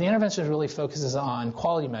 But the intervention really focuses on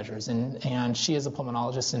quality measures, and she as a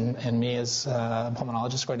pulmonologist and me as a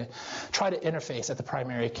pulmonologist are going to try to interface at the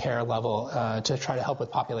primary care level to try to help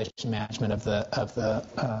with population management of the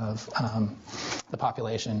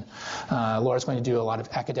population. Laura's going to do a lot of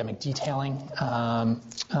academic detailing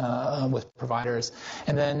with providers,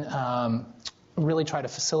 and then really try to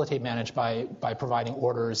facilitate manage by providing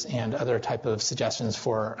orders and other type of suggestions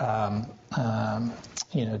for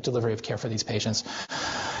delivery of care for these patients.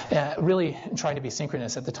 Really trying to be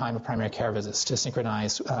synchronous at the time of primary care visits to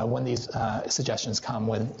synchronize when these suggestions come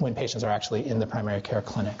when patients are actually in the primary care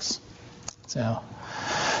clinics.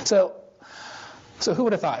 So who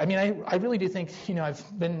would have thought? I mean, I really do think,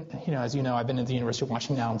 I've been, as you know, I've been at the University of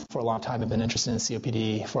Washington now for a long time. I've been interested in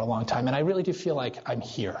COPD for a long time, and I really do feel like I'm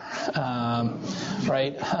here,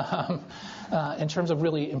 right? In terms of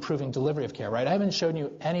really improving delivery of care, right? I haven't shown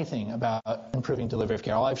you anything about improving delivery of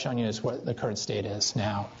care. All I've shown you is what the current state is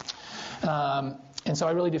now. And so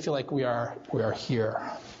I really do feel like we are here.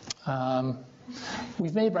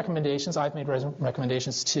 We've made recommendations. I've made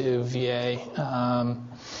recommendations to VA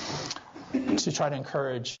to try to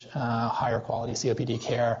encourage higher quality COPD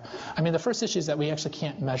care. I mean, the first issue is that we actually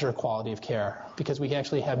can't measure quality of care because we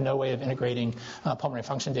actually have no way of integrating pulmonary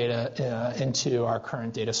function data into our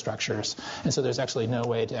current data structures. And so there's actually no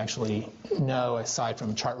way to actually know, aside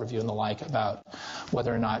from chart review and the like, about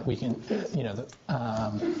whether or not we can, whether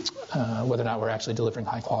or not we're actually delivering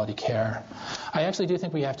high quality care. I actually do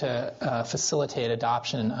think we have to facilitate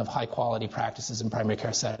adoption of high quality practices in primary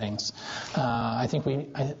care settings. I think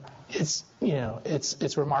it's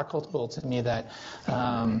remarkable to me that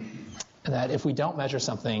if we don't measure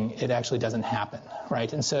something, it actually doesn't happen,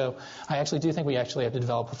 right? And so I actually do think we actually have to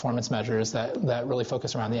develop performance measures that really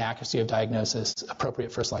focus around the accuracy of diagnosis,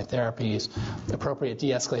 appropriate first-line therapies, appropriate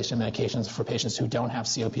de-escalation medications for patients who don't have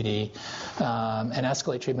COPD, and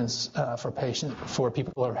escalate treatments for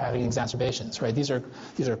people who are having exacerbations, right? These are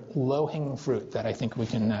low-hanging fruit that I think we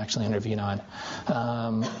can actually intervene on.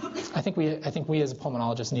 I think we as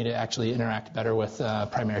pulmonologists need to actually interact better with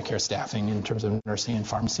primary care staffing in terms of nursing and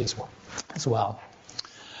pharmacy as well.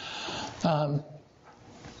 I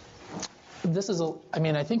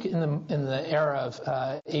think in the era of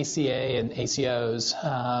ACA and ACOs,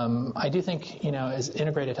 I do think, as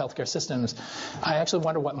integrated healthcare systems, I actually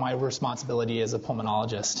wonder what my responsibility is as a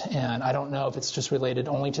pulmonologist. And I don't know if it's just related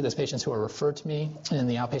only to those patients who are referred to me in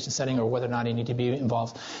the outpatient setting or whether or not I need to be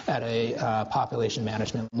involved at a population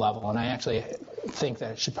management level. And I actually think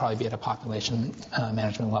that it should probably be at a population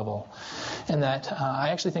management level, and that I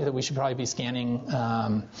actually think that we should probably be scanning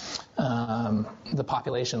the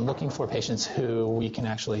population, looking for patients who we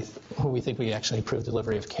think we actually improve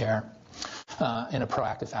delivery of care in a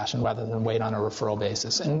proactive fashion rather than wait on a referral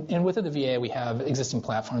basis. And within the VA, we have existing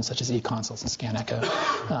platforms such as e-consults and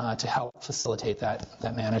ScanEcho to help facilitate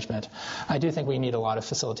that management. I do think we need a lot of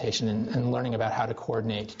facilitation in learning about how to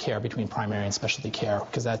coordinate care between primary and specialty care,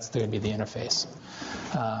 because that's going to be the interface,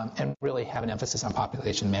 and really have an emphasis on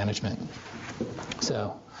population management.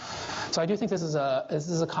 So I do think this is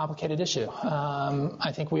a complicated issue.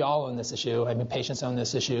 I think we all own this issue. I mean, patients own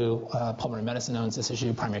this issue. Pulmonary medicine owns this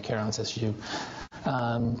issue. Primary care owns this issue.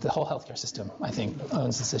 The whole healthcare system, I think,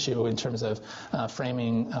 owns this issue in terms of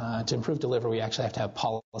framing. To improve delivery, we actually have to have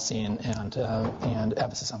policy and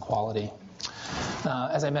emphasis on quality.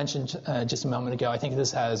 As I mentioned just a moment ago, I think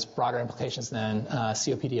this has broader implications than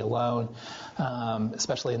COPD alone,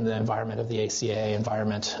 especially in the environment of the ACA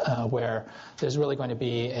environment, where there's really going to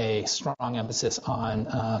be a strong emphasis on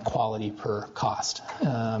quality per cost.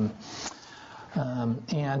 And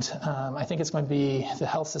I think it's going to be the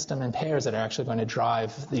health system and payers that are actually going to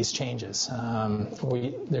drive these changes.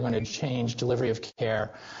 They're going to change delivery of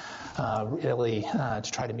care really to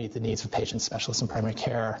try to meet the needs of patients, specialists, and primary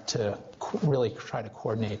care, to really try to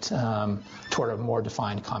coordinate toward a more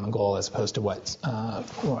defined common goal as opposed to what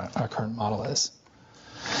our current model is.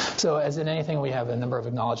 So as in anything, we have a number of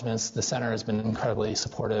acknowledgments. The center has been incredibly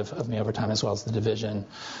supportive of me over time, as well as the division.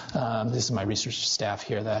 This is my research staff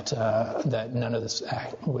here that none of this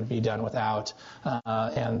would be done without.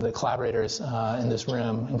 And the collaborators in this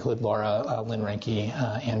room include Laura, Lynn Renke,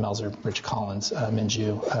 Ann Melzer, Rich Collins,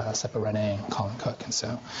 Minju, Sepa Renee, and Colin Cook. And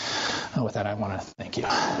so with that, I want to thank you.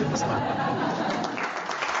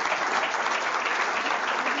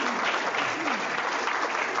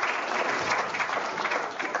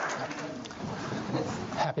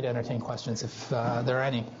 Happy to entertain questions if there are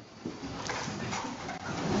any.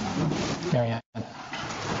 Mary Ann.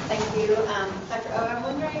 Thank you. Dr. O, I'm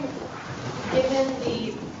wondering, given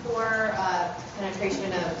the poor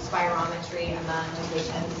penetration of spirometry among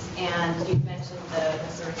patients, and you've mentioned the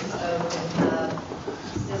sort of scope of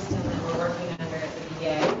the system that we're working under at the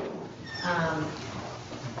VA,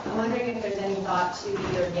 I'm wondering if there's any thought to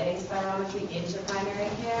either getting spirometry into primary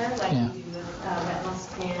care, like you do with retinal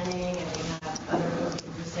scanning, and we have other tools that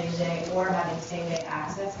do same day, or having same day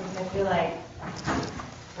access, because I feel like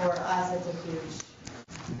for us it's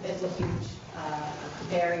a huge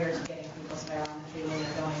barrier to getting people spirometry when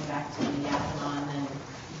they're going back to the Athlon and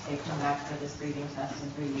they come back for this breathing test in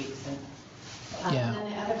 3 weeks. And then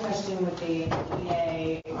the other question would be, in the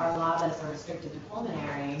VA, our LABAs are restricted to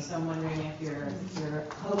pulmonary, so I'm wondering if you're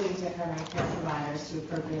hoping to primary care providers to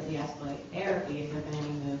appropriately escalate therapy, if there have been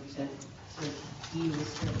any move to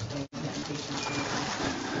de-restrict those medications for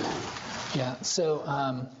the Yeah, so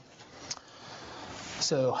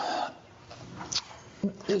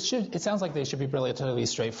it sounds like they should be relatively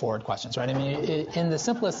straightforward questions, right? I mean, in the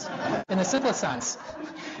simplest sense,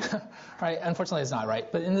 right? Unfortunately, it's not,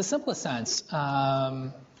 right? But in the simplest sense, there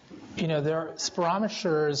are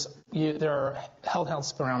spirometers. There are health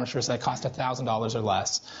spirometers that cost $1,000 or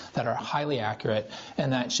less that are highly accurate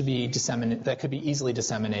and that should be that could be easily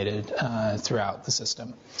disseminated throughout the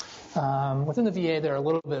system. Within the VA, there are a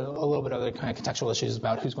little bit other kind of contextual issues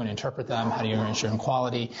about who's going to interpret them, how do you ensure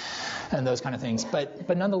quality, and those kind of things. But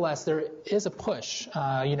nonetheless, there is a push.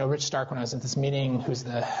 Rich Stark, when I was at this meeting, who is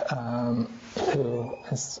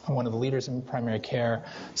one of the leaders in primary care,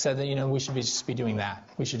 said that we should just be doing that.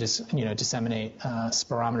 We should just disseminate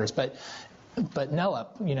spirometers. But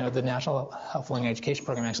NELIP, the National Health Lung Education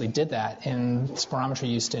Program, actually did that, and spirometry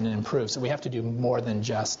use didn't improve. So we have to do more than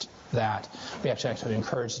just that. We actually have to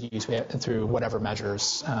encourage the use through whatever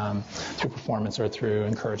measures, through performance or through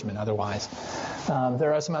encouragement otherwise.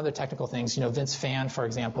 There are some other technical things. Vince Fan, for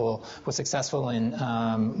example, was successful in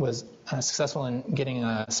getting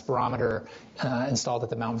a spirometer installed at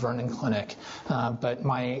the Mount Vernon Clinic. But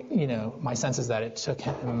my sense is that it took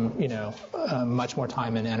him, much more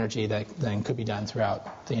time and energy than could be done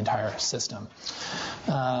throughout the entire system.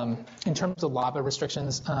 In terms of LABA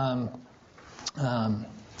restrictions,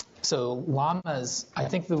 so LAMAs, I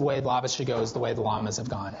think the way LABAs should go is the way the LAMAs have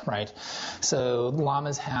gone, right? So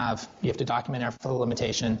LAMAs you have to document airflow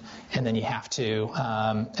limitation, and then they have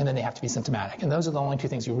to be symptomatic. And those are the only two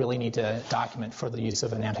things you really need to document for the use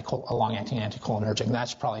of a long-acting anticholinergic. And that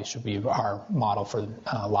should be our model for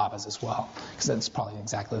LABAs as well, because that's probably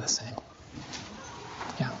exactly the same.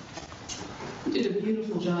 Yeah. You did a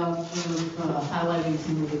beautiful job of highlighting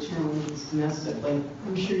some of the challenges domestically.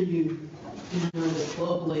 I'm sure you know that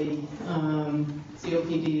globally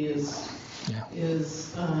COPD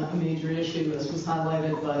is a major issue, as was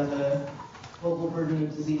highlighted by the Global Burden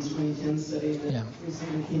of Disease 2010 study that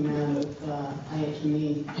recently came out of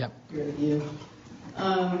IHME peer review.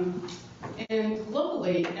 And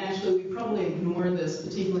globally, actually, we probably ignore this,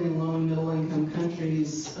 particularly in low and middle income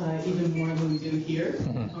countries, even more than we do here,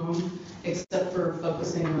 except for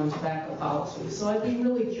focusing on tobacco policy. So I'd be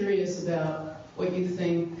really curious about what you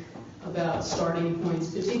think about starting points,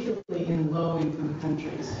 particularly in low-income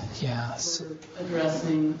countries, for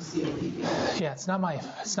addressing COPD. Yeah, it's not my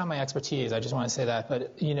expertise. I just want to say that.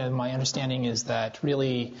 But my understanding is that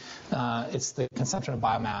really it's the consumption of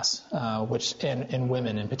biomass, which in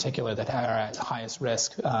women in particular that are at highest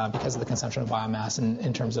risk because of the consumption of biomass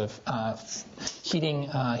in terms of heating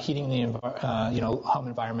the home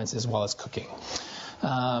environments as well as cooking.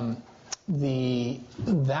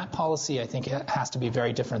 That policy, I think, has to be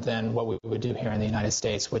very different than what we would do here in the United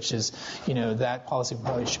States, which is, that policy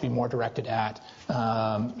probably should be more directed at,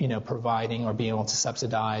 providing or being able to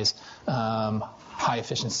subsidize high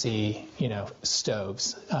efficiency,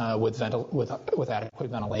 stoves with adequate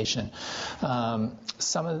ventilation.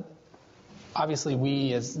 Obviously,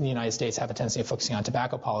 we as the United States have a tendency of focusing on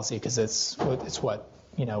tobacco policy because it's what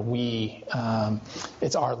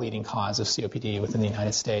it's our leading cause of COPD within the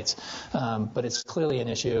United States. But it's clearly an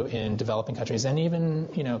issue in developing countries and even,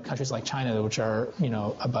 countries like China, which are,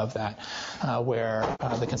 above that, where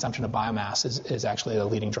the consumption of biomass is actually the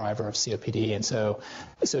leading driver of COPD. And so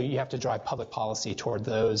you have to drive public policy toward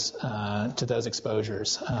those, to those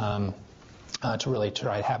exposures, to really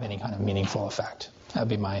try to have any kind of meaningful effect. That would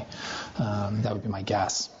be my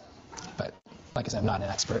guess. But like I said, I'm not an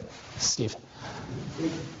expert. Steve?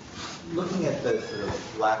 Looking at the sort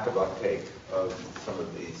of lack of uptake of some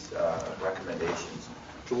of these recommendations,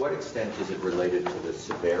 to what extent is it related to the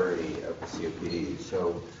severity of the COPD?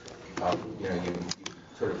 So, you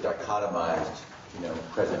sort of dichotomized,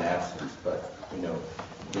 present absence, but,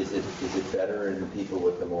 is it better in people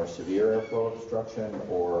with the more severe airflow obstruction,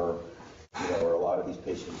 or are a lot of these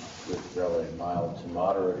patients with relatively mild to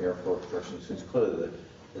moderate airflow obstruction? So it's clear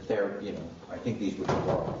that they're, I think these would be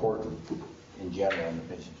more important in general in the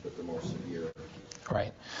patients with the more severe.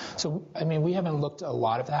 Right. So, we haven't looked a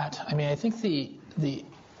lot of that. I think the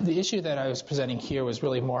issue that I was presenting here was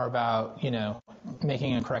really more about,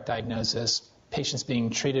 making a correct diagnosis, patients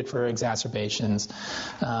being treated for exacerbations,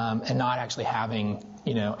 and not actually having,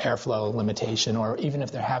 airflow limitation, or even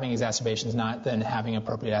if they're having exacerbations, not then having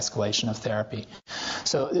appropriate escalation of therapy.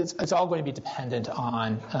 So it's all going to be dependent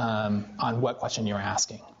on what question you're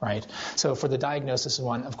asking, right? So for the diagnosis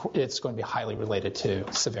one, of course, it's going to be highly related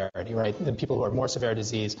to severity, right? The people who are more severe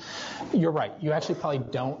disease, you're right. You actually probably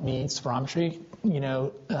don't need spirometry,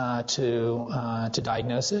 to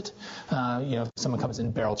diagnose it. If someone comes in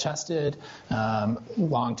barrel-chested,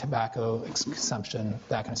 long tobacco consumption,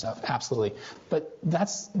 that kind of stuff, absolutely. But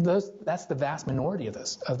that's the vast minority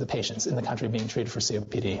of the patients in the country being treated for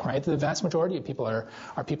COPD, right? The vast majority of people are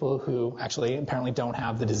people who actually apparently don't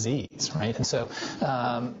have the disease, right? And so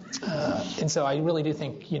I really do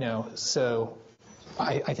think,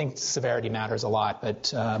 I think severity matters a lot,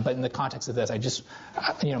 but in the context of this,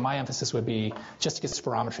 my emphasis would be just to get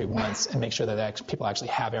spirometry once and make sure that people actually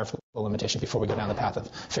have airflow limitation before we go down the path of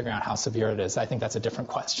figuring out how severe it is. I think that's a different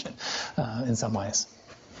question in some ways.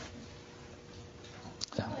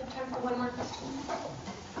 We have time for one more question.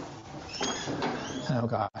 Oh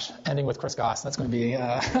gosh, ending with Chris Goss. That's going to be.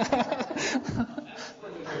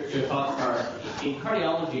 Your thoughts are in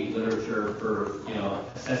cardiology literature for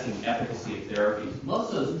assessing efficacy of therapies.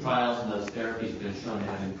 Most of those trials and those therapies have been shown to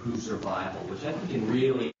have improved survival, which I think can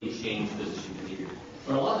really change physician behavior.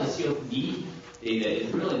 But a lot of the COPD data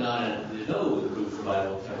is really there's no improved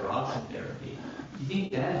survival except for oxygen therapy. Do you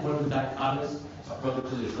think that is one of the dichotomies approach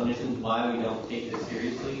to the clinicians why we don't take this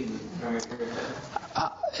seriously in the primary care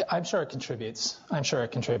setting? I'm sure it contributes.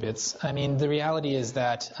 The reality is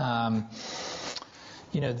that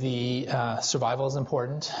the survival is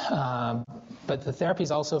important, but the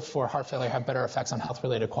therapies also for heart failure have better effects on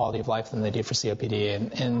health-related quality of life than they do for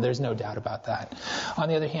COPD, and there's no doubt about that. On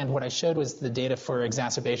the other hand, what I showed was the data for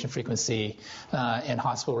exacerbation frequency and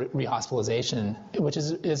hospital rehospitalization, which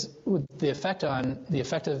is the effect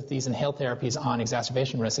of these inhaled therapies on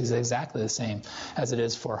exacerbation risk is exactly the same as it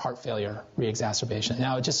is for heart failure reexacerbation.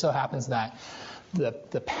 Now, it just so happens that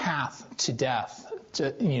the path to death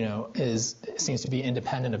seems to be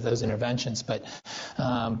independent of those interventions, but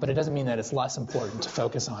it doesn't mean that it's less important to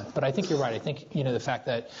focus on. But I think you're right. I think the fact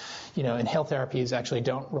that inhaled therapies actually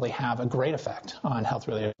don't really have a great effect on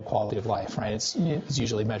health-related quality of life, right? It's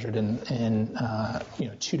usually measured in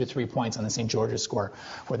 2 to 3 points on the St. George's score,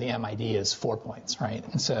 where the MID is 4 points, right?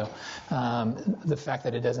 And so the fact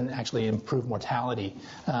that it doesn't actually improve mortality,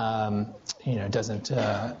 doesn't.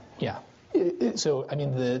 So, I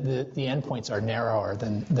mean, the endpoints are narrower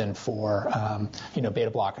than for, beta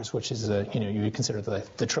blockers, which is, you would consider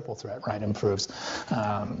the triple threat, right? Improves,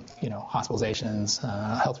 hospitalizations,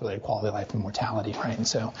 health-related quality of life, and mortality, right? And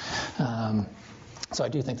so, so I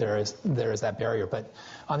do think there is that barrier. But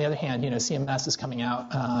on the other hand, CMS is coming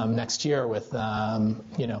out next year with,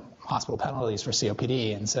 hospital penalties for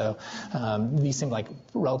COPD, and so these seem like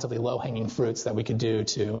relatively low-hanging fruits that we could do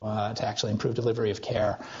to actually improve delivery of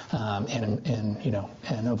care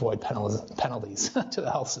and avoid penalties to the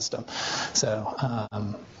health system. So,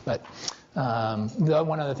 the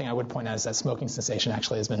one other thing I would point out is that smoking cessation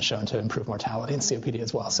actually has been shown to improve mortality in COPD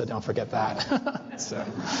as well. So don't forget that.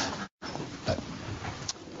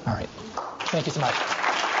 All right. Thank you so much.